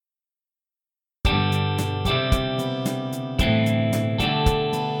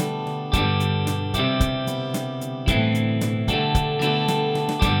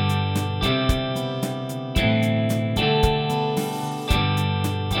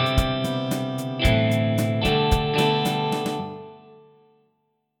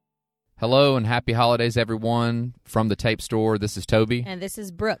Hello and happy holidays, everyone. From the Tape Store, this is Toby. And this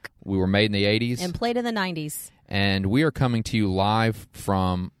is Brooke. We were made in the 80s. And played in the 90s. And we are coming to you live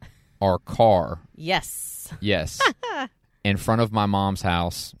from our car. Yes. Yes. In front of my mom's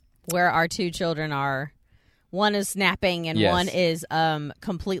house. Where our two children are. One is napping and Yes. one is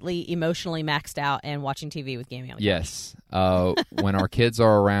completely emotionally maxed out and watching TV with gaming on the Yes. When our kids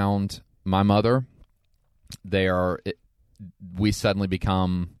are around my mother, we suddenly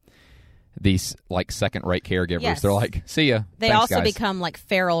become these like second-rate caregivers. Yes. They're like, see ya. They Thanks, also guys. become like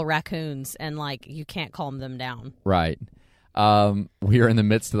feral raccoons and like you can't calm them down. Right. We are in the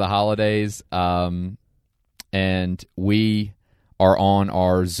midst of the holidays, and we are on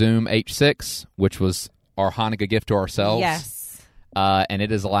our Zoom H6, which was our Hanukkah gift to ourselves. Yes. And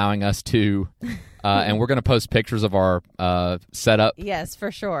it is allowing us to, and we're going to post pictures of our setup. Yes,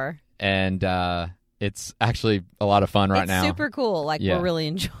 for sure. And it's actually a lot of fun right now. It's super cool. Like, Yeah. we're really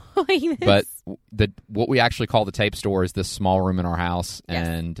enjoying this. But what we actually call the Tape Store is this small room in our house, Yes.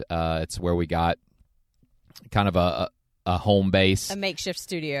 and it's where we got kind of a home base. A makeshift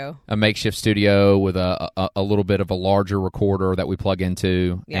studio. A makeshift studio with a little bit of a larger recorder that we plug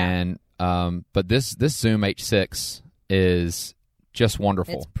into. Yeah. And but this Zoom H6 is just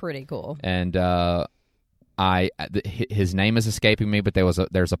wonderful. It's pretty cool. And his name is escaping me, but there's a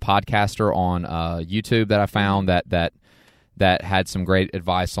podcaster on YouTube that I found that had some great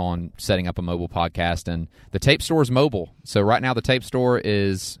advice on setting up a mobile podcast. And the Tape Store is mobile. So right now the Tape Store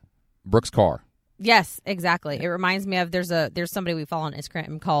is Brooke's car. Yes, exactly. It reminds me of there's somebody we follow on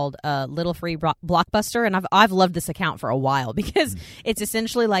Instagram called Little Free Blockbuster, and I've loved this account for a while because it's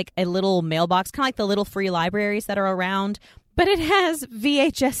essentially like a little mailbox, kind of like the little free libraries that are around, but it has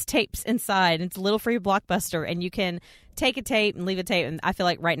VHS tapes inside. It's a Little Free Blockbuster, and you can take a tape and leave a tape. And I feel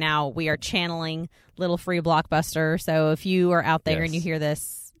like right now we are channeling Little Free Blockbuster. So if you are out there Yes. and you hear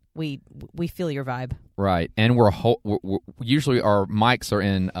this, we feel your vibe. Right, and we're usually our mics are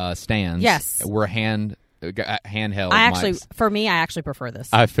in stands. Yes. We're handheld. For me, I actually prefer this.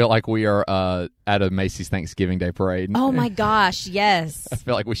 I feel like we are at a Macy's Thanksgiving Day parade. Oh my gosh, yes. I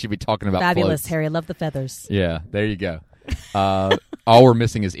feel like we should be talking about Fabulous, floats. Harry. I love the feathers. Yeah, there you go. All we're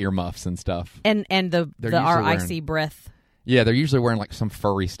missing is earmuffs and stuff. And They're our usually icy breath. Yeah, they're usually wearing like some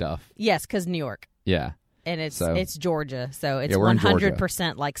furry stuff. Yes, because New York. Yeah. And it's So- Georgia, so it's Yeah, we're in Georgia.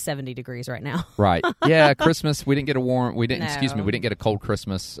 100% like 70 degrees right now. Right. Yeah, Christmas, we didn't get No. we didn't get a cold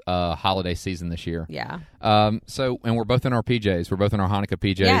Christmas holiday season this year. Yeah. And we're both in our PJs. We're both in our Hanukkah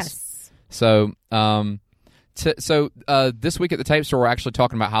PJs. Yes. So, this week at the Tape Store, we're actually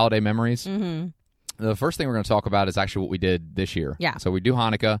talking about holiday memories. Mm-hmm. The first thing we're going to talk about is actually what we did this year. Yeah. So we do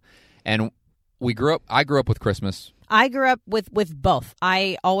Hanukkah, and I grew up with Christmas. I grew up with both.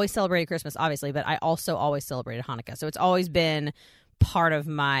 I always celebrated Christmas, obviously, but I also always celebrated Hanukkah. So it's always been part of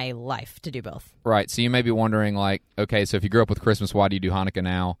my life to do both. Right. So you may be wondering, like, okay, so if you grew up with Christmas, why do you do Hanukkah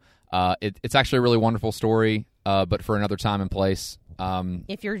now? It's actually a really wonderful story, but for another time and place.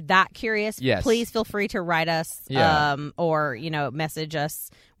 If you're that curious, Yes. please feel free to write us Yeah. or, message us.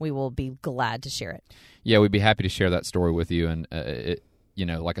 We will be glad to share it. Yeah, we'd be happy to share that story with you. And,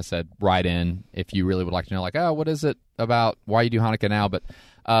 like I said, write in if you really would like to know, like, oh, what is it about why you do Hanukkah now? But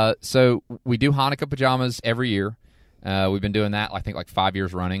so we do Hanukkah pajamas every year. We've been doing that, I think, like 5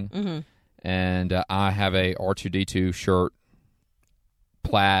 years running. Mm-hmm. And I have a R2-D2 shirt,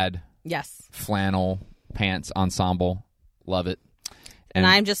 plaid, Yes. flannel, pants ensemble. Love it. And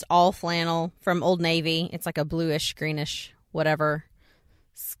I'm just all flannel from Old Navy. It's like a bluish, greenish, whatever,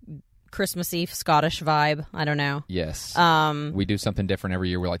 Christmassy Scottish vibe. I don't know. Yes. Um, We do something different every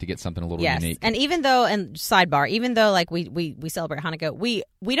year. We like to get something a little yes. unique. And even though like we celebrate Hanukkah,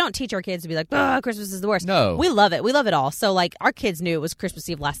 we don't teach our kids to be like, oh, Christmas is the worst. No. We love it. We love it all. So like our kids knew it was Christmas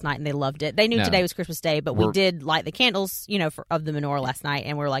Eve last night and they loved it. They knew No. today was Christmas Day, but we did light the candles, of the menorah last night,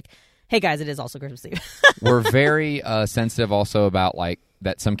 and we're like, hey guys, it is also Christmas Eve. We're very sensitive also about like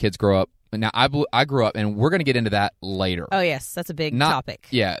that some kids grow up. Now I grew up, and we're going to get into that later. Oh yes, that's a big topic.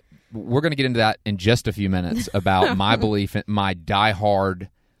 Yeah, we're going to get into that in just a few minutes about my belief, my diehard,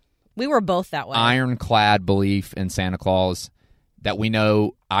 We were both that way. ironclad belief in Santa Claus that we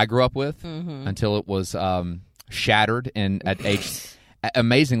know I grew up with until it was shattered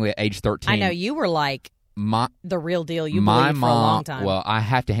amazingly at age 13. I know you were like the real deal. You my believed mom, for a long time. Well, I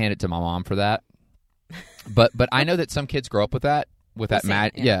have to hand it to my mom for that. But I know that some kids grow up with that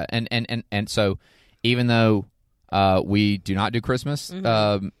Same, yeah. And so even though We do not do Christmas.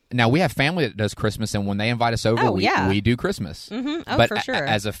 Now, we have family that does Christmas, and when they invite us over, we do Christmas. Oh, but for sure.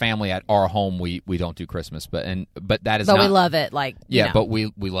 As a family at our home, we don't do Christmas. But that is But not, we love it. but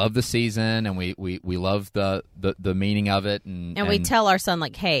we love the season, and we love the meaning of it. And we tell our son,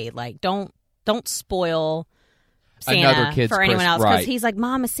 hey, don't spoil Santa another kid's for anyone else, because right. he's like,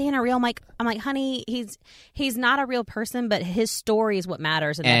 Mom, is Santa real? I'm like, honey, he's not a real person, but his story is what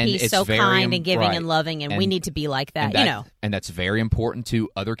matters, and that he's so kind and giving and loving, and we need to be like that, And that's very important to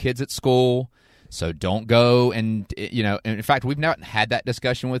other kids at school. So don't go and in fact, we've not had that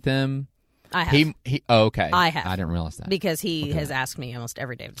discussion with him. I have. Okay. I have. I didn't realize that. Because he has asked me almost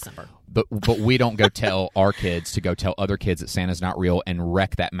every day of December. But we don't go tell our kids to go tell other kids that Santa's not real and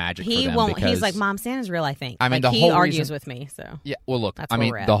wreck that magic for them. He won't. He's like, Mom, Santa's real, I think. I mean, he argues with me. So yeah, well, look, that's where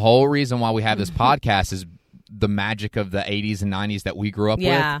we're at. The whole reason why we have this podcast is the magic of the 80s and 90s that we grew up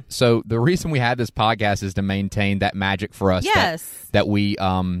with. So the reason we have this podcast is to maintain that magic for us that we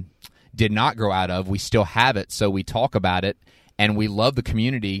did not grow out of. We still have it, so we talk about it, and we love the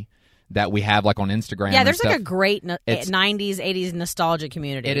community that we have on Instagram. Yeah, there's a great 90s, 80s nostalgia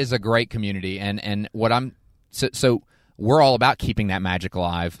community. It is a great community, and what I'm so we're all about keeping that magic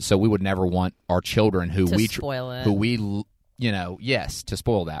alive. So we would never want our children to spoil that,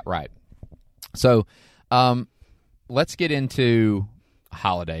 right? So let's get into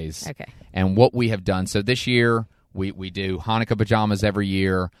holidays, and what we have done. So this year we do Hanukkah pajamas every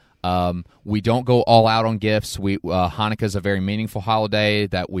year. We don't go all out on gifts. Hanukkah is a very meaningful holiday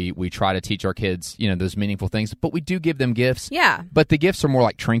that we try to teach our kids, those meaningful things. But we do give them gifts. Yeah. But the gifts are more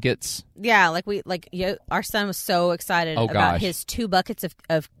like trinkets. Yeah, our son was so excited about his 2 buckets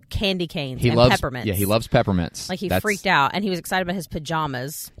of candy canes and peppermints. Yeah, he loves peppermints. He freaked out, and he was excited about his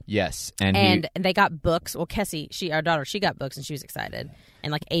pajamas. Yes, and they got books. Well, Kessie, our daughter, she got books, and she was excited.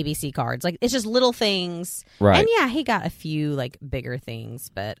 And ABC cards, it's just little things, right? And yeah, he got a few bigger things,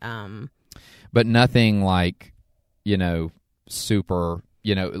 but nothing super,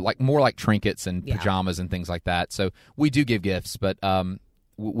 more like trinkets and pajamas and things like that. So we do give gifts, but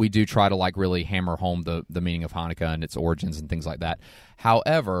we do try to really hammer home the meaning of Hanukkah and its origins and things like that.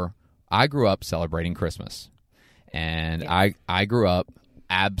 However, I grew up celebrating Christmas, and I grew up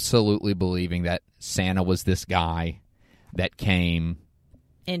absolutely believing that Santa was this guy that came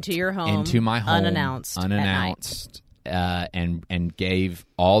into your home, into my home, unannounced, and gave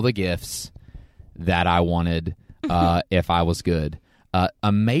all the gifts that I wanted if I was good.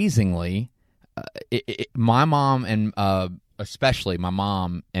 Amazingly, my mom and especially my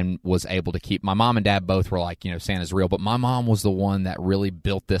mom was able to keep. My mom and dad both were like, Santa's real, but my mom was the one that really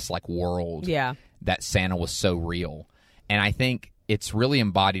built this world. Yeah, that Santa was so real, and I think it's really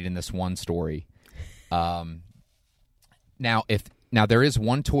embodied in this one story. Now, there is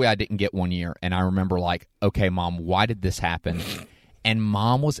one toy I didn't get one year, and I remember okay, Mom, why did this happen? And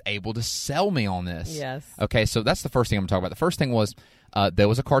Mom was able to sell me on this. Yes. Okay, so that's the first thing I'm talking about. The first thing was there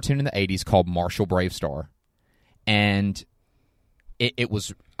was a cartoon in the 80s called Marshall Bravestar, and it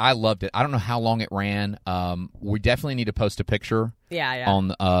was – I loved it. I don't know how long it ran. We definitely need to post a picture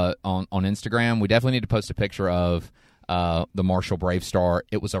on Instagram. We definitely need to post a picture of the Marshall Bravestar.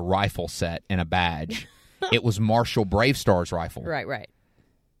 It was a rifle set and a badge. It was Marshall Bravestar's rifle. Right.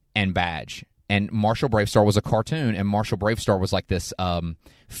 And badge. And Marshall Bravestar was a cartoon, and Marshall Bravestar was this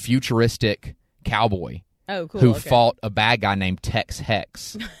futuristic cowboy who fought a bad guy named Tex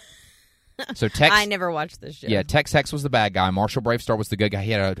Hex. So I never watched this show. Yeah, Tex Hex was the bad guy. Marshall Bravestar was the good guy.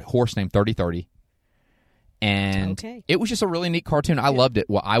 He had a horse named 3030. And it was just a really neat cartoon. I loved it.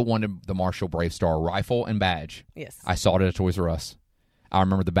 Well, I wanted the Marshall Bravestar rifle and badge. Yes. I saw it at Toys R Us. I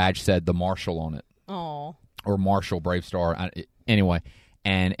remember the badge said the Marshall on it. Oh. Or Marshall Bravestar. Anyway,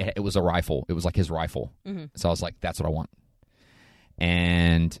 and it was a rifle. It was his rifle. Mm-hmm. So I was like, that's what I want.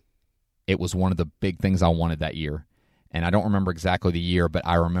 And it was one of the big things I wanted that year. And I don't remember exactly the year, but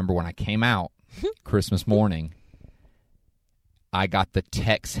I remember when I came out Christmas morning, I got the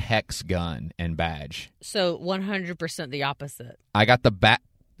Tex Hex gun and badge. So 100% the opposite. I got the bad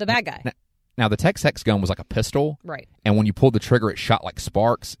guy. Now, the Tex Hex gun was like a pistol. Right. And when you pulled the trigger, it shot like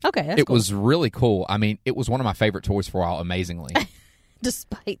sparks. Okay, that's cool. It was really cool. I mean, it was one of my favorite toys for a while, amazingly.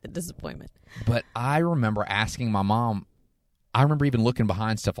 Despite the disappointment. But I remember asking my mom, I remember even looking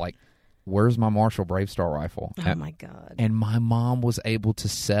behind stuff where's my Marshall Bravestar rifle? Oh, my God. And my mom was able to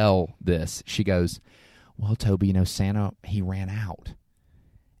sell this. She goes, well, Toby, Santa, he ran out.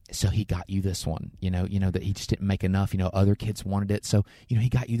 So he got you this one, that he just didn't make enough. Other kids wanted it. So, he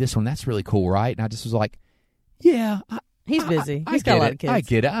got you this one. That's really cool, right? And I just was like, yeah. He's busy. He's got a lot of kids. I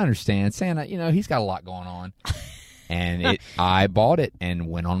get it. I understand. Santa, he's got a lot going on. And I bought it and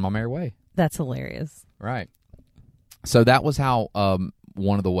went on my merry way. That's hilarious. Right. So that was how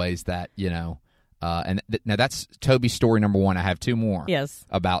one of the ways that, now that's Toby's story number one. I have two more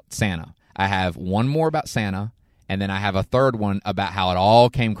about Santa. I have one more about Santa, and then I have a third one about how it all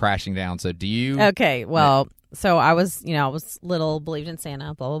came crashing down. So do you? Okay, well, so I was little, believed in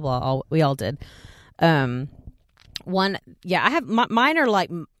Santa, blah, blah, blah. We all did. I have, mine are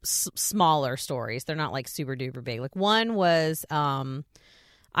like smaller stories. They're not like super duper big. Like one was,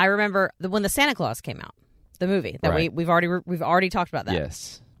 I remember when the Santa Claus came out, the movie that we've already talked about that.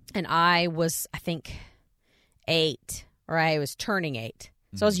 Yes. And I was, I think, 8, or I was turning 8.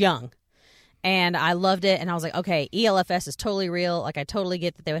 So I was young. And I loved it. And I was like, okay, ELFS is totally real. Like, I totally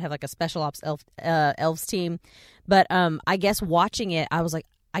get that they would have like a special ops elves team. But I guess watching it, I was like,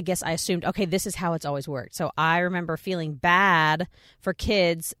 I guess I assumed, okay, this is how it's always worked. So I remember feeling bad for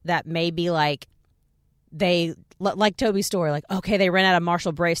kids that maybe like like Toby's story, like, okay, they ran out of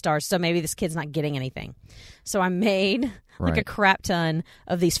Marshall Bray stars, so maybe this kid's not getting anything. So I made like a crap ton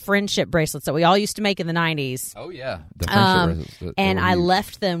of these friendship bracelets that we all used to make in the 90s. Oh, yeah. The friendship bracelets. And I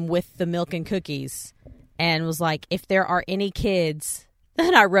left them with the milk and cookies and was like, if there are any kids,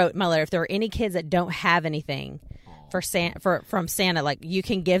 and I wrote in my letter, if there are any kids that don't have anything from Santa, like, you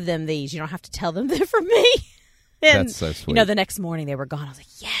can give them these. You don't have to tell them they're from me. And, that's so sweet. The next morning they were gone. I was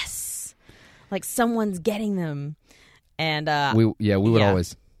like, yes. Like, someone's getting them. And we would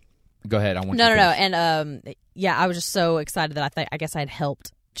always go ahead. I want no. And I was just so excited that I guess I'd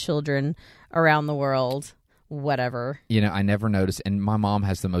helped children around the world. Whatever. I never noticed, and my mom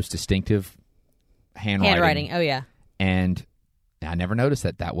has the most distinctive handwriting. Oh yeah. And I never noticed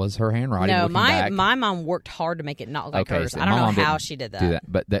that was her handwriting. No, my mom worked hard to make it not like hers. So I don't know how she did that. Do that,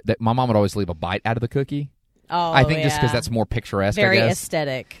 but my mom would always leave a bite out of the cookie. Oh, I think just because that's more picturesque. Very I guess.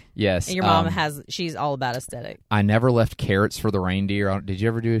 Aesthetic. Yes. And your mom she's all about aesthetic. I never left carrots for the reindeer. Did you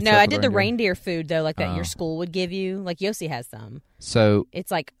ever do? No, I did the reindeer food though, like that your school would give you. Like Yossi has some. So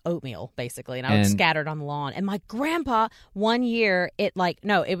it's like oatmeal basically, and I would scatter it on the lawn. And my grandpa, one year, it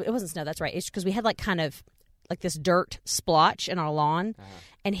wasn't snow. That's right. It's because we had like kind of like this dirt splotch in our lawn.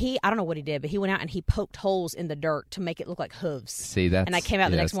 And I don't know what he did, but he went out and he poked holes in the dirt to make it look like hooves. See, that's... And I came out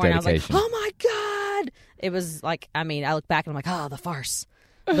the next morning and I was like, oh my God! It was like, I look back and I'm like, oh, the farce.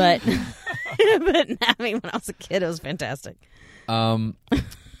 But, when I was a kid, it was fantastic. I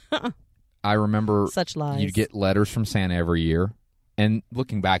remember... Such lies. You'd get letters from Santa every year. And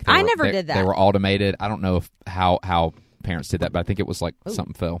looking back... I never did that. They were automated. I don't know how parents did that, but I think it was like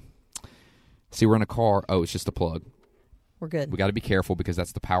something fell. See, we're in a car. Oh, it's just a plug. We're good. We got to be careful because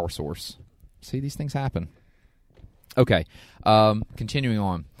that's the power source. See, these things happen. Okay. Continuing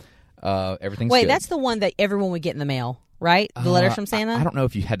on. Everything's good. That's the one that everyone would get in the mail, right? The letters from Santa? I don't know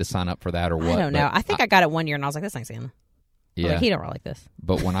if you had to sign up for that or what. I don't know. I think I got it one year and I was like, this ain't Santa. Yeah. He don't roll like this.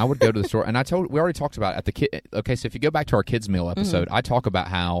 But when I would go to the store, and we already talked about it at the kid. Okay, so if you go back to our kids' meal episode, I talk about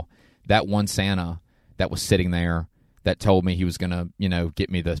how that one Santa that was sitting there that told me he was going to,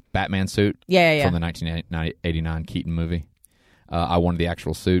 get me the Batman suit from the 1989 Keaton movie. I wanted the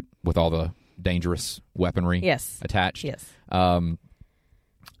actual suit with all the dangerous weaponry attached. Yes.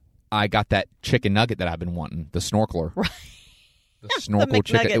 I got that chicken nugget that I've been wanting, the snorkeler. Right. The snorkel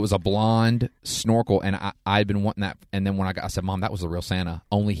chicken. It was a blonde snorkel, and I'd been wanting that. And then when I said, Mom, that was the real Santa.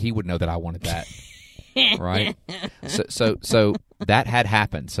 Only he would know that I wanted that. Right? So that had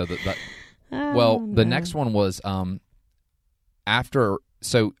happened. So the next one was after.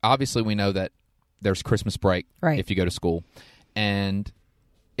 So obviously we know that there's Christmas break if you go to school. And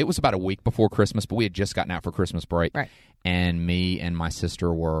it was about a week before Christmas, but we had just gotten out for Christmas break. Right. And me and my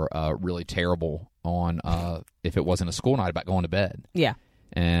sister were really terrible on if it wasn't a school night about going to bed. Yeah.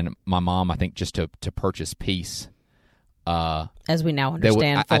 And my mom, I think, just to purchase peace. As we now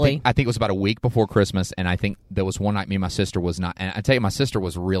understand fully. I think it was about a week before Christmas, and I think there was one night me and my sister was not. And I tell you, my sister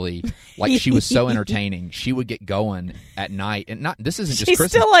was really, like, she was so entertaining. She would get going at night. And this isn't just She's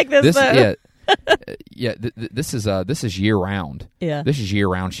Christmas. She's still like this, though. Yeah. This is year round. Yeah, this is year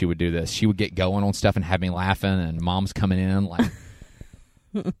round. She would do this. She would get going on stuff and have me laughing, and Mom's coming in like.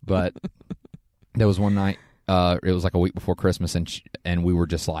 But there was one night. It was like a week before Christmas, and we were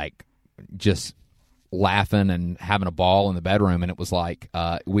just laughing and having a ball in the bedroom, and it was like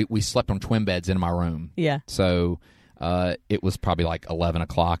we slept on twin beds in my room. Yeah. So it was probably like 11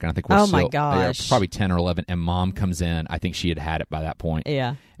 o'clock, and I think we're my gosh, probably 10 or 11. And Mom comes in. I think she had it by that point.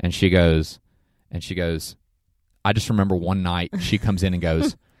 Yeah. And she goes. I just remember one night she comes in and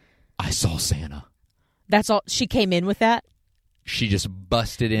goes, "I saw Santa." That's all. She came in with that. She just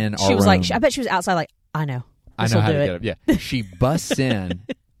busted in. She was like, I bet she was outside. Like, I know how to get up. Yeah. She busts in.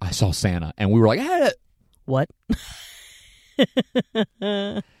 I saw Santa, and we were like, "Hey, what?"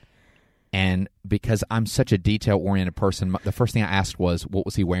 And because I'm such a detail-oriented person, the first thing I asked was, what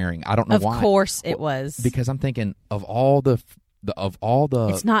was he wearing? I don't know why. Of course it was. Because I'm thinking, of all the...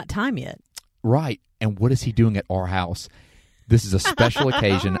 It's not time yet. Right. And what is he doing at our house? This is a special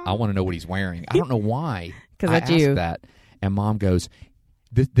occasion. I want to know what he's wearing. I don't know why. Because I that's asked you. that. And Mom goes,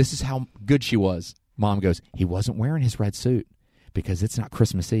 this is how good she was. Mom goes, he wasn't wearing his red suit because it's not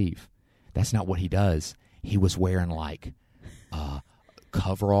Christmas Eve. That's not what he does. He was wearing like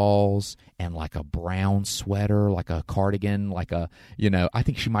coveralls and like a brown sweater, like a cardigan, like a, I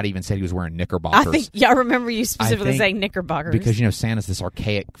think she might even said he was wearing knickerbockers. I remember you specifically saying knickerbockers. Because, Santa's this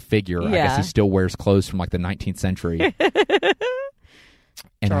archaic figure. Yeah. I guess he still wears clothes from like the 19th century.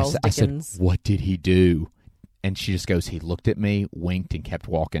 And Charles I said, Dickens. what did he do? And she just goes, he looked at me, winked, and kept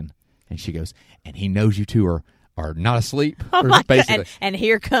walking. And she goes, and he knows you two are not asleep. Oh my basically. God. And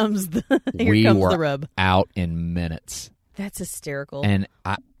here comes the we were the rub. out in minutes. That's hysterical. And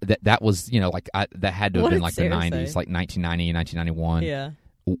that was, that had to have What been did like Sarah the 90s, say? like 1990, 1991. Yeah.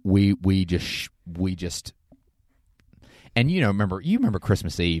 We just and you remember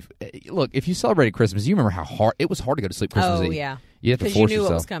Christmas Eve. Look, if you celebrated Christmas, you remember how hard it was hard to go to sleep Christmas Eve. Oh yeah. You have to Because force you knew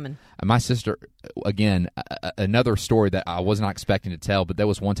yourself. what was coming. And my sister, again, another story that I was not expecting to tell, but there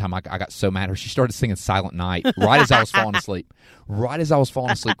was one time I got so mad at her. She started singing Silent Night right as I was falling asleep. Right as I was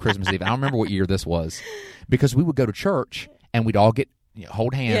falling asleep Christmas Eve. And I don't remember what year this was. Because we would go to church and we'd all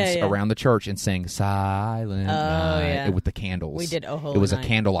hold hands around the church and sing Silent Night with the candles. We did Oh Holy It was Night. a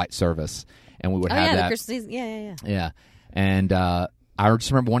candlelight service. And we would Oh have yeah, that. the Christmas. Yeah. Yeah. And I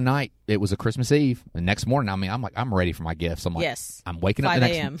just remember one night, it was a Christmas Eve. The next morning, I'm ready for my gifts. I'm like, Yes. I'm waking up 5 the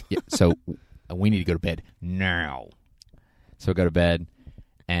next a.m. Yeah, so we need to go to bed now. So I go to bed,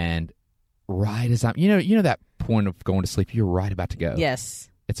 and right as I'm, that point of going to sleep, you're right about to go. Yes.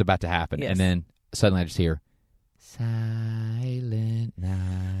 It's about to happen. Yes. And then suddenly I just hear, Silent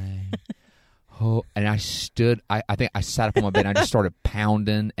Night. Oh, and I stood, I think I sat up on my bed and I just started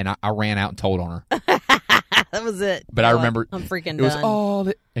pounding, and I ran out and told on her. That was it. But I remember I'm freaking it was done. all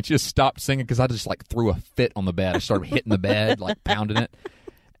that, and she just stopped singing because I just like threw a fit on the bed. I started hitting the bed, like pounding it.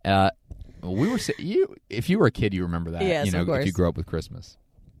 If you were a kid, you remember that. Yes, of course. If you grew up with Christmas.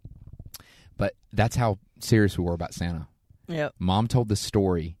 But that's how serious we were about Santa. Yep. Mom told this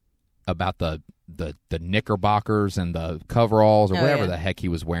story about the knickerbockers and the coveralls or whatever the heck he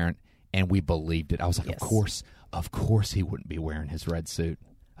was wearing, and we believed it. I was like, Yes. of course he wouldn't be wearing his red suit.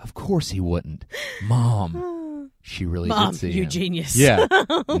 Of course he wouldn't. Mom, she really Mom, did see you him. genius. Yeah.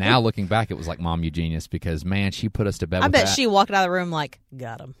 Now looking back, it was like, Mom, you genius, because, man, she put us to bed I with bet that. she walked out of the room like,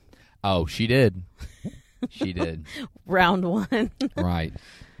 got him. Oh, she did. She did. Round one. Right.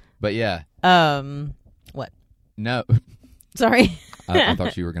 But, yeah. What? No. Sorry. I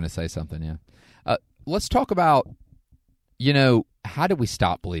thought you were going to say something, yeah. Let's talk about, how did we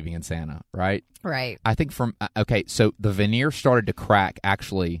stop believing in Santa, right? Right. I think so the veneer started to crack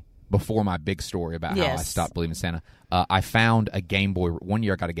actually before my big story about how I stopped believing in Santa. I found a Game Boy. One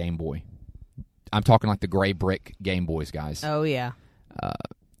year I got a Game Boy. I'm talking like the gray brick Game Boys, guys. Oh, yeah.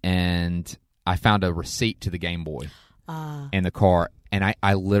 And I found a receipt to the Game Boy in the car, and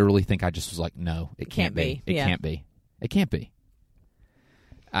I literally think I just was like, no, it can't be. It can't be. It can't be.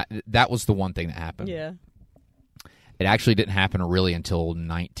 That was the one thing that happened. Yeah. It actually didn't happen really until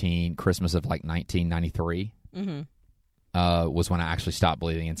Christmas of like 1993. Was when I actually stopped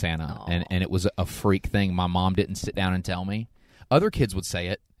believing in Santa, and it was a freak thing. My mom didn't sit down and tell me. Other kids would say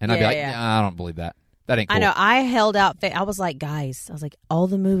it, and I'd be like, nah, I don't believe that. That ain't cool. I know. I held out. I was like, guys, all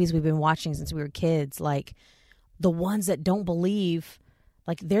the movies we've been watching since we were kids, like the ones that don't believe,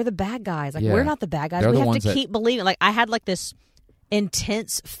 like they're the bad guys. Like we're not the bad guys. They're we the have ones to that- keep believing. Like I had like this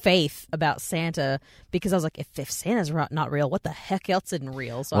intense faith about Santa because I was like, if Santa's not real, what the heck else isn't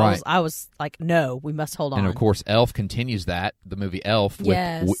real? So Right. I was like, no, we must hold on. And of course, Elf continues that, the movie Elf, with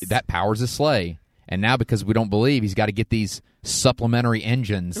Yes. that powers his sleigh. And now because we don't believe, he's got to get these supplementary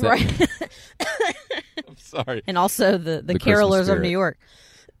engines. That, Right. I'm sorry. And also the The Christmas Carolers of spirit. New York.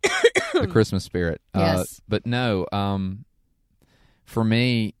 The Christmas spirit. Yes. But no, for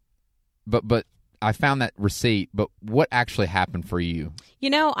me, but I found that receipt. But what actually happened for you?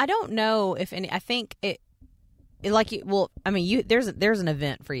 I don't know if any. I think it like you. Well, I mean, there's an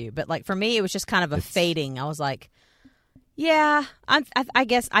event for you, but like for me, it was just kind of a fading. I was like, yeah, I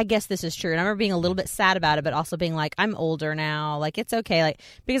guess this is true. And I remember being a little bit sad about it, but also being like, I'm older now. Like it's okay. Like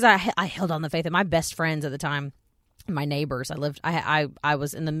because I held on the faith of my best friends at the time. My neighbors. I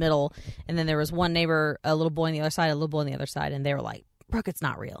was in the middle, and then there was one neighbor, a little boy on the other side, a little boy on the other side, and they were like, Brooke, it's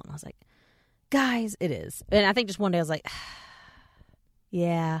not real. And I was like, guys, it is. And I think just one day I was like,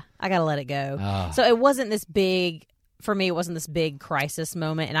 yeah, I gotta let it go. So it wasn't this big for me, it wasn't this big crisis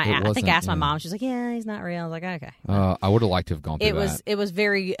moment. And I think I asked my mom. She's like, "Yeah, he's not real." I was like, "Okay." I would have liked to have gone through that. It was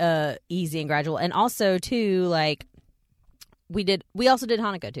very easy and gradual, and also too like we also did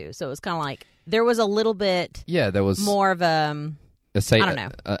Hanukkah too, so it was kind of like there was a little bit. Yeah, there was more of I don't know,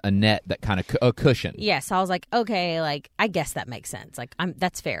 a net that kind of a cushion. Yeah, so I was like, okay, like I guess that makes sense. Like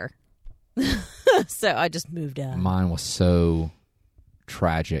that's fair. So I just moved on. Mine was so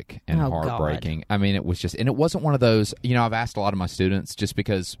tragic and heartbreaking. God. I mean, it was just, and it wasn't one of those, I've asked a lot of my students just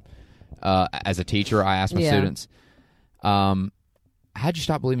because as a teacher, I asked my students, how'd you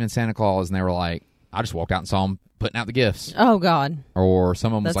stop believing in Santa Claus? And they were like, I just walked out and saw him putting out the gifts. Oh, God. Or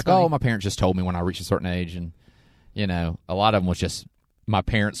some of them was like, funny. oh, my parents just told me when I reached a certain age. And, a lot of them was just, my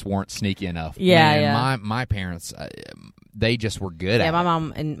parents weren't sneaky enough. Yeah, My parents, they just were good at it. Yeah, my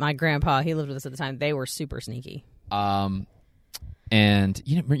mom and my grandpa, he lived with us at the time, they were super sneaky. And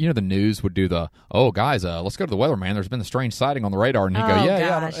the news would do guys, let's go to the weatherman. There's been a strange sighting on the radar, and he'd go,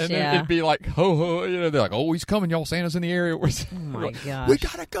 gosh, and it'd be like, they're like, oh, he's coming, y'all. Santa's in the area. Oh my gosh, we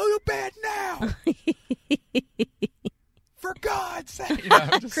gotta go to bed now. For God's sake,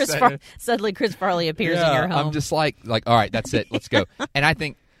 suddenly Chris Farley appears in your home. I'm just like, all right, that's it. Let's go. And I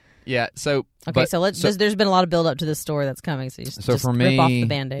think, so okay, there's been a lot of build up to this story that's coming. So just for me, rip off the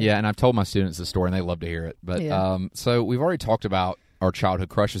Band-Aid. Yeah, and I've told my students the story, and they love to hear it. But so we've already talked about our childhood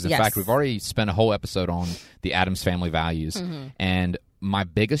crushes. In fact, we've already spent a whole episode on the Addams Family Values. Mm-hmm. And my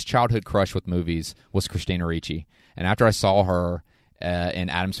biggest childhood crush with movies was Christina Ricci. And after I saw her in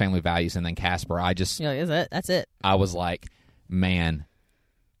Addams Family Values and then Casper, I just that's it. I was like, man.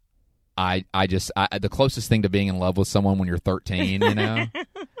 I the closest thing to being in love with someone when you're 13,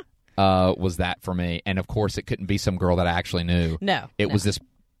 was that for me. And of course, it couldn't be some girl that I actually knew. No, it was this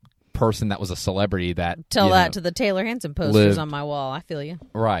person that was a celebrity that tell that to the Taylor Hanson posters on my wall. I feel you.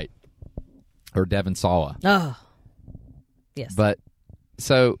 Right. Or Devon Sawa. Oh, yes. But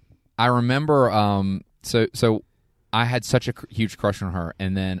so I remember. So I had such a huge crush on her,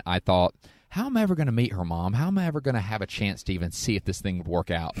 and then I thought, how am I ever going to meet her mom? How am I ever going to have a chance to even see if this thing would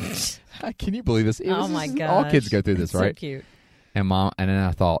work out? Can you believe this? My God! All kids go through this, right? So cute. And then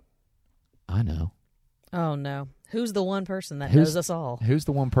I thought, I know. Oh no. Who's the one person that knows us all? Who's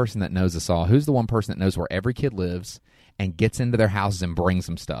the one person that knows us all? Who's the one person that knows where every kid lives and gets into their houses and brings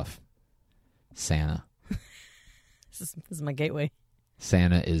them stuff? Santa. This is my gateway.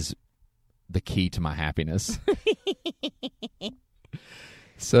 Santa is the key to my happiness.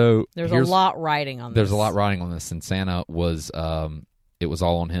 So there's a lot riding on this. There's a lot riding on this, and Santa was it was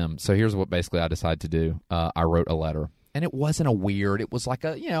all on him. So here's what basically I decided to do. I wrote a letter, and it wasn't it was like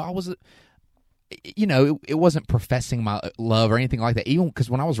it wasn't professing my love or anything like that. Even because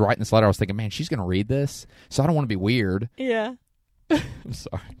when I was writing this letter, I was thinking, man, she's going to read this, so I don't want to be weird. Yeah. I'm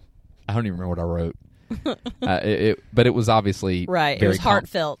sorry. I don't even remember what I wrote. But it was obviously right. It was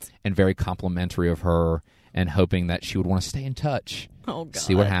heartfelt and very complimentary of her, and hoping that she would want to stay in touch. Oh, God.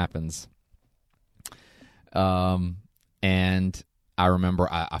 See what happens. And I remember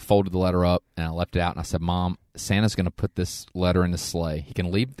I folded the letter up and I left it out, and I said, Mom, Santa's going to put this letter in the sleigh. He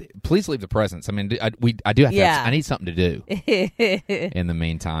can please leave the presents. I mean, I do have to I need something to do in the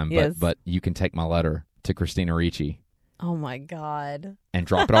meantime, but you can take my letter to Christina Ricci. Oh, my God. And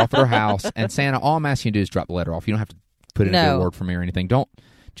drop it off at her house. And Santa, all I'm asking you to do is drop the letter off. You don't have to put it into a word for me or anything. Don't,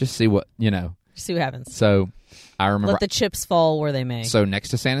 just see what, See what happens. So I remember. Let the chips fall where they may. So next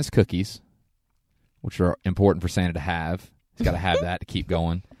to Santa's cookies, which are important for Santa to have, he's got to have that to keep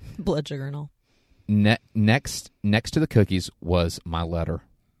going. Blood sugar and all. Next to the cookies was my letter,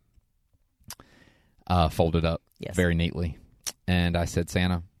 folded up very neatly. And I said,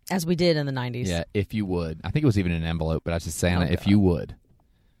 Santa. As we did in the 90s. Yeah, if you would. I think it was even in an envelope, but I said, Santa, if you would.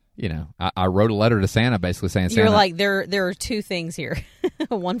 I wrote a letter to Santa basically saying, Santa. You're like, there are two things here.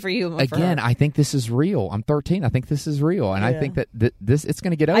 One for you and one for her. Again, I think this is real. I'm 13. I think this is real. And I think that this it's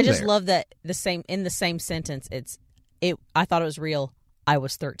going to get over I just love that in the same sentence, I thought it was real. I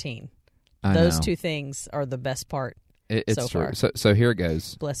was 13. Those two things are the best part. It's so true. Far. So here it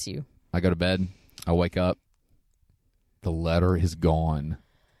goes. Bless you. I go to bed. I wake up. The letter is gone.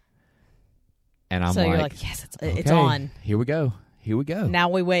 And I'm you're like, yes, it's on. Here we go. Now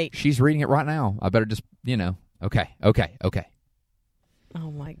we wait. She's reading it right now. I better just, okay.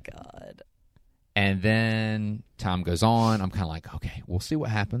 Oh, my God. And then time goes on. I'm kind of like, okay, we'll see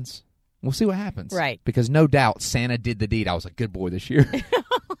what happens. Right. Because no doubt Santa did the deed. I was a good boy this year.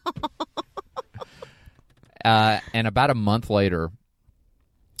 And about a month later,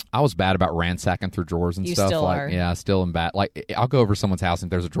 I was bad about ransacking through drawers and stuff. Still are. Yeah, I still am bad. Like, I'll go over someone's house and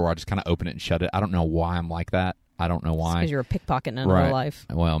if there's a drawer, I just kind of open it and shut it. I don't know why I'm like that. I don't know why. Because you were pickpocketing in real life.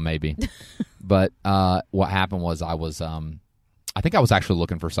 Well, maybe. But what happened was I was, I think I was actually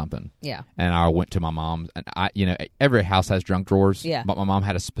looking for something. Yeah. And I went to my mom's, and every house has junk drawers. Yeah. But my mom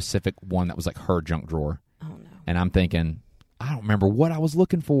had a specific one that was like her junk drawer. Oh, no. And I'm thinking, I don't remember what I was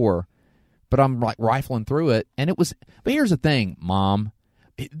looking for, but I'm like rifling through it. And it was, but here's the thing, Mom.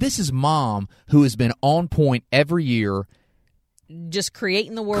 This is Mom who has been on point every year. Just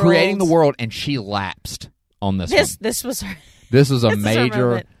creating the world. And she lapsed on this one. This was her. This was a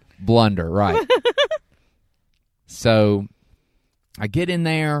major blunder, right? So I get in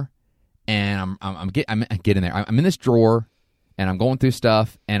there, and I'm getting there. I'm in this drawer, and I'm going through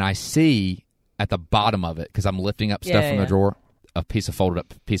stuff, and I see at the bottom of it, because I'm lifting up stuff from the drawer, a piece of folded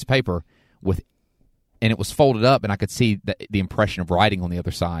up piece of paper and it was folded up, and I could see the impression of writing on the other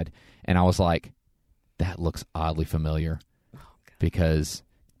side, and I was like, that looks oddly familiar, because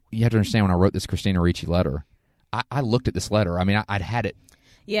you have to understand, when I wrote this Christina Ricci letter, I looked at this letter. I mean, I'd had it.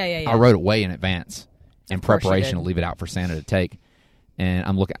 Yeah. I wrote it way in advance in preparation to leave it out for Santa to take, and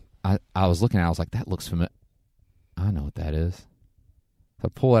I'm looking. I was looking at it. I was like, that looks familiar. I know what that is. So I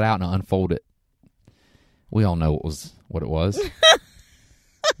pull it out and I unfold it. We all know what it was. It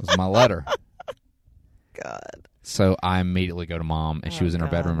was my letter. God. So I immediately go to Mom, and she was in her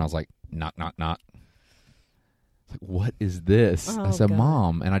bedroom, and I was like, knock, knock, knock. Like, what is this? I said, God.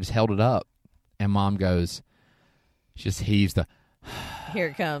 Mom, and I just held it up, and Mom goes, she just heaves the. Here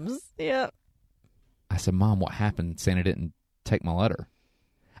it comes. Yep. I said, Mom, what happened? Santa didn't take my letter.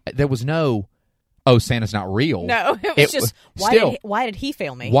 There was no, oh, Santa's not real. No, it was just, why did he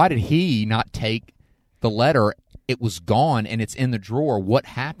fail me? Why did he not take the letter? It was gone, and it's in the drawer. What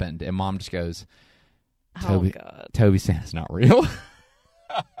happened? And Mom just goes, Toby, Santa's not real.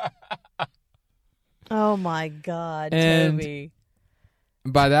 Oh, my God, and Toby.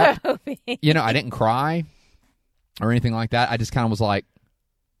 By that, Toby. I didn't cry or anything like that. I just kind of was like,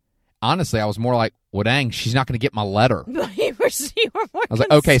 honestly, I was more like, well, dang, she's not going to get my letter. you were more I was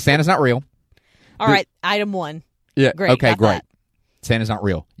like, okay, Santa's not real. All right, item 1. Yeah, great. Okay, great. That. Santa's not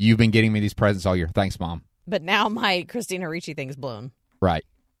real. You've been getting me these presents all year. Thanks, Mom. But now my Christina Ricci thing's blown. Right.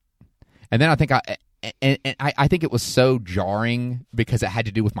 And then I think I think it was so jarring because it had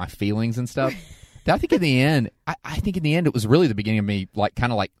to do with my feelings and stuff. That I think in the end, it was really the beginning of me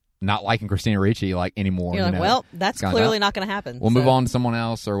kind of not liking Christina Ricci anymore. You're like, well, that's clearly not going to happen. We'll move on to someone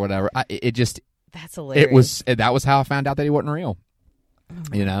else or whatever. That's hilarious. That was how I found out that he wasn't real. Oh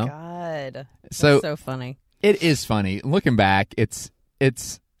my God. That's so funny. It is funny. Looking back, it's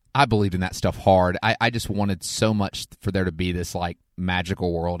I believed in that stuff hard. I just wanted so much for there to be this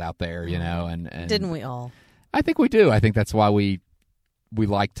magical world out there, and didn't we all? I think we do. I think that's why we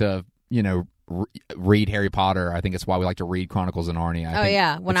like to, read Harry Potter. I think it's why we like to read Chronicles of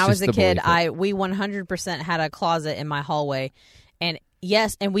Narnia. When I was a kid, we 100% had a closet in my hallway, and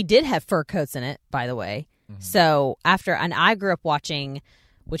yes, and we did have fur coats in it, by the way. Mm-hmm. So and I grew up watching,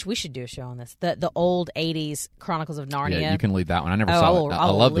 which we should do a show on this, the old 80s Chronicles of Narnia. Yeah, you can lead that one. I never saw it. I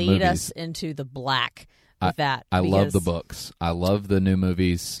love the movies. Lead us into the black with that. I love the books. I love the new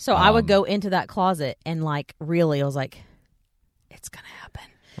movies. So I would go into that closet and really, I was like, it's going to happen.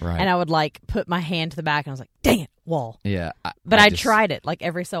 Right. And I would put my hand to the back and I was like, dang it, wall. Yeah. But I tried it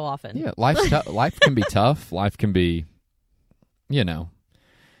every so often. Yeah, life can be tough. Life can be,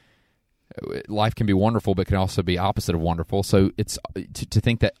 life can be wonderful, but can also be opposite of wonderful. So it's to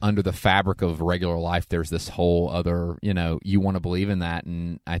think that under the fabric of regular life, there's this whole other, you want to believe in that.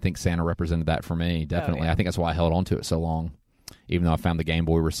 And I think Santa represented that for me. Definitely. I think that's why I held on to it so long, even though I found the Game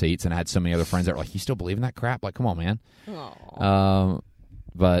Boy receipts and I had so many other friends that were like, you still believe in that crap? Come on, man.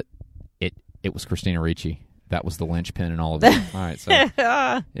 But it was Christina Ricci. That was the linchpin in all of it. All right. So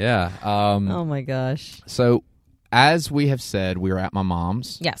yeah. Oh my gosh. So as we have said, we were at my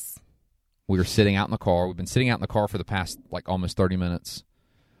mom's. Yes. We were sitting out in the car. We've been sitting out in the car for the past almost 30 minutes.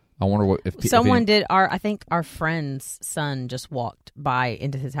 I wonder if someone did. I think our friend's son just walked by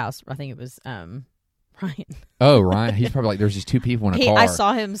into his house. I think it was Ryan. Oh, Ryan. He's probably there's these two people in a car. I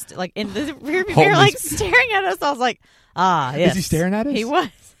saw him in the rear view mirror, staring at us. I was like, yes. Is he staring at us? He was.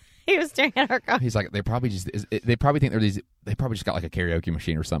 He was staring at our car. He's like, they probably think they're these. They probably just got a karaoke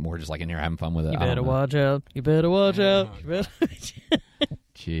machine or something. We're just in here having fun with it. You better watch out. You better watch out.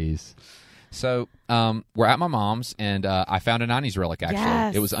 Jeez. So we're at my mom's, and I found a 90s relic, actually.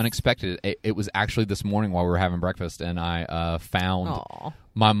 Yes. It was unexpected. It was actually this morning while we were having breakfast, and I found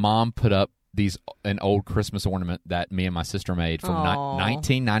my mom put up an old Christmas ornament that me and my sister made from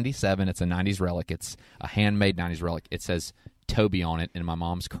 1997. It's a 90s relic. It's a handmade 90s relic. It says Toby on it in my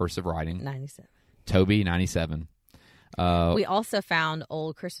mom's cursive writing. 97. Toby, 97. We also found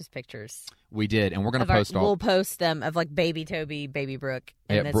old Christmas pictures. We did, and we're going to of post all. We'll post them of like baby Toby, baby Brooke,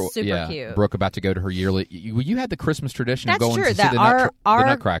 and it's super cute. Brooke about to go to her yearly. You had the Christmas tradition That's of going true. to see That the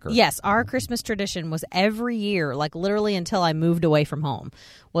Nutcracker. Yes, our Christmas tradition was every year, like literally until I moved away from home,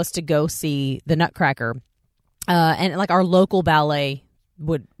 was to go see the Nutcracker, and like our local ballet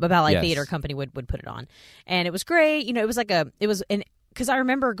theater company would put it on, and it was great. You know, it was because I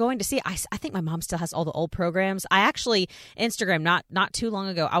remember going to see it. I think my mom still has all the old programs. I actually Instagram not too long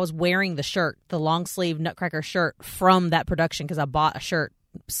ago. I was wearing the shirt, the long sleeve Nutcracker shirt from that production because I bought a shirt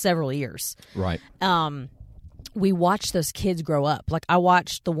several years. Right. We watched those kids grow up. Like I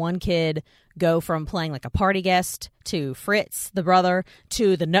watched the one kid go from playing like a party guest to Fritz, the brother,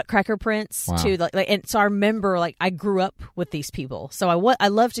 to the Nutcracker Prince, to and so I remember like I grew up with these people. So I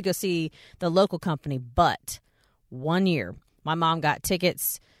love to go see the local company, but one year my mom got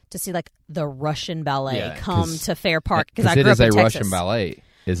tickets to see like the Russian ballet come to Fair Park because I grew up in Texas. It is a Russian ballet,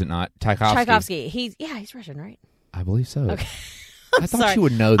 is it not? Tchaikovsky. He's Russian, right? I believe so. Okay. I thought you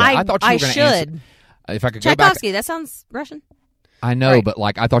would know that. I thought you were going to answer. If I could go back, Tchaikovsky. That sounds Russian. I know, right. But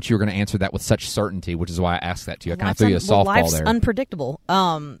like I thought you were going to answer that with such certainty, which is why I asked that to you. I kind of threw you a softball life's there. Unpredictable.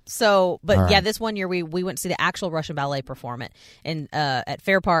 This one year we went to see the actual Russian ballet perform it at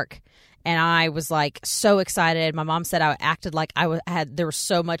Fair Park. And I was like so excited. My mom said I acted like there was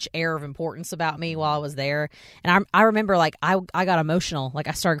so much air of importance about me while I was there. And I remember like I got emotional. Like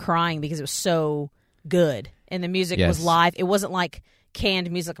I started crying because it was so good. And the music was live. It wasn't like canned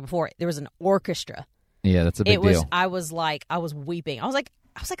music before. There was an orchestra. Yeah, that's a big deal. I was weeping. I was like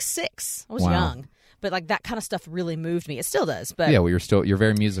 6. I was young. But like that kind of stuff really moved me. It still does. But yeah, well, you're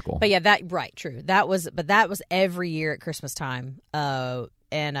very musical. But yeah, true. That was every year at Christmas time.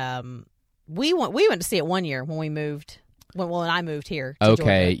 We went to see it one year when we moved. When I moved here to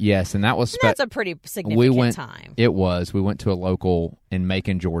Georgia. Yes, and that was that's a pretty significant time. It was. We went to a local in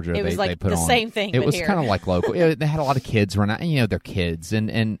Macon, Georgia. It was they put the on. Same thing. It was kind of like local. They had a lot of kids run out, and they're kids,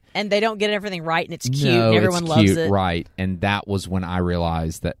 and they don't get everything right, and it's cute, and everyone loves it, right? And that was when I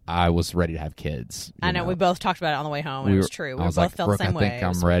realized that I was ready to have kids. I know. We both talked about it on the way home, and it was true. We both felt the same way. I think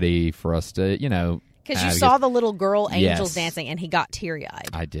I'm ready for us to, because you saw the little girl angels dancing, and he got teary-eyed.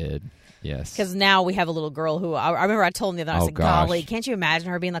 I did. Yes. Because now we have a little girl who I remember I told him the other night, I said, golly, can't you imagine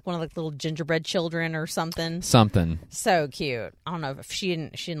her being like one of the little gingerbread children or something? So cute. I don't know if she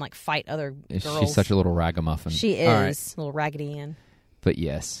didn't like fight other girls. She's such a little ragamuffin. She is. Right. A little Raggedy Ann. But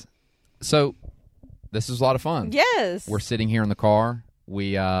yes. So this was a lot of fun. Yes. We're sitting here in the car.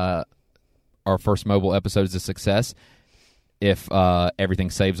 Our first mobile episode is a success. If everything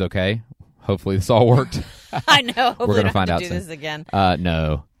saves okay. Hopefully this all worked. I know. Hopefully we're going to find out soon. This again.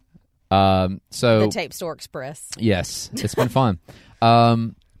 No. So the Tape Store Express. Yes, it's been fun.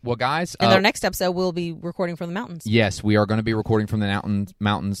 Well, guys, in our next episode, we'll be recording from the mountains. Yes, we are going to be recording from the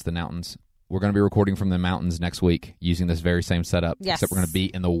mountains. We're going to be recording from the mountains next week using this very same setup. Yes. Except we're going to be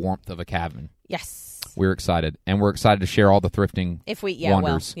in the warmth of a cabin. Yes, we're excited, and we're excited to share all the thrifting.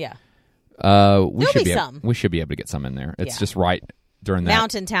 Wonders. We should be able to get some in there. It's just right during that.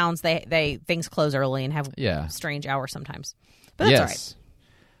 Mountain towns, they things close early and have strange hours sometimes. But that's all right.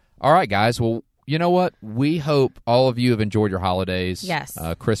 All right, guys. Well, you know what? We hope all of you have enjoyed your holidays. Yes.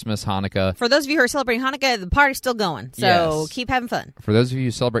 Christmas, Hanukkah. For those of you who are celebrating Hanukkah, the party's still going. So keep having fun. For those of you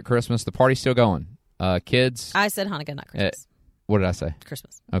who celebrate Christmas, the party's still going. Kids. I said Hanukkah, not Christmas. What did I say?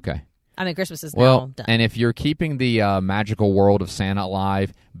 Christmas. Okay. I mean, Christmas is now done. And if you're keeping the magical world of Santa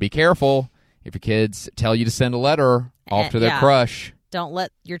alive, be careful. If your kids tell you to send a letter off to their crush. Don't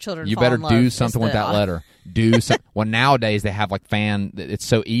let your children You fall better in love. do something with that letter. Well, nowadays they have like it's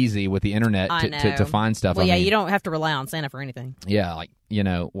so easy with the internet to find stuff. Well, you don't have to rely on Santa for anything. Yeah,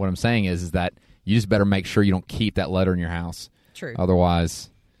 what I'm saying is that you just better make sure you don't keep that letter in your house. True. Otherwise,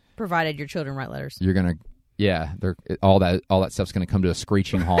 provided your children write letters, you're gonna all that stuff's gonna come to a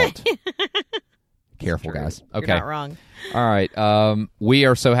screeching halt. Careful, guys. Okay, you're not wrong. All right, we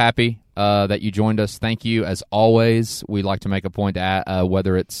are so happy that you joined us. Thank you, as always. We'd like to make a point to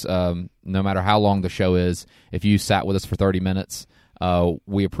whether it's no matter how long the show is, if you sat with us for 30 minutes,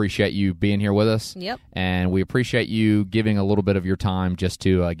 we appreciate you being here with us. Yep. And we appreciate you giving a little bit of your time just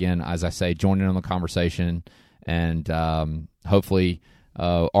to, again, as I say, join in on the conversation. And hopefully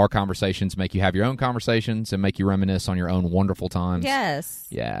our conversations make you have your own conversations and make you reminisce on your own wonderful times. Yes.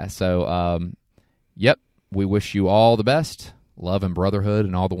 Yeah. So, yep, we wish you all the best. Love and brotherhood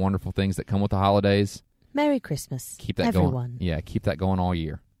and all the wonderful things that come with the holidays. Merry Christmas, keep that everyone. Going. Yeah, keep that going all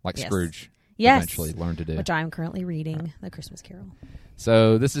year, like Scrooge yes. eventually learned to do. Which I'm currently reading, The Christmas Carol.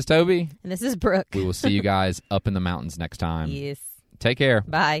 So this is Toby. And this is Brooke. We will see you guys up in the mountains next time. Yes. Take care.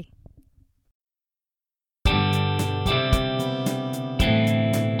 Bye.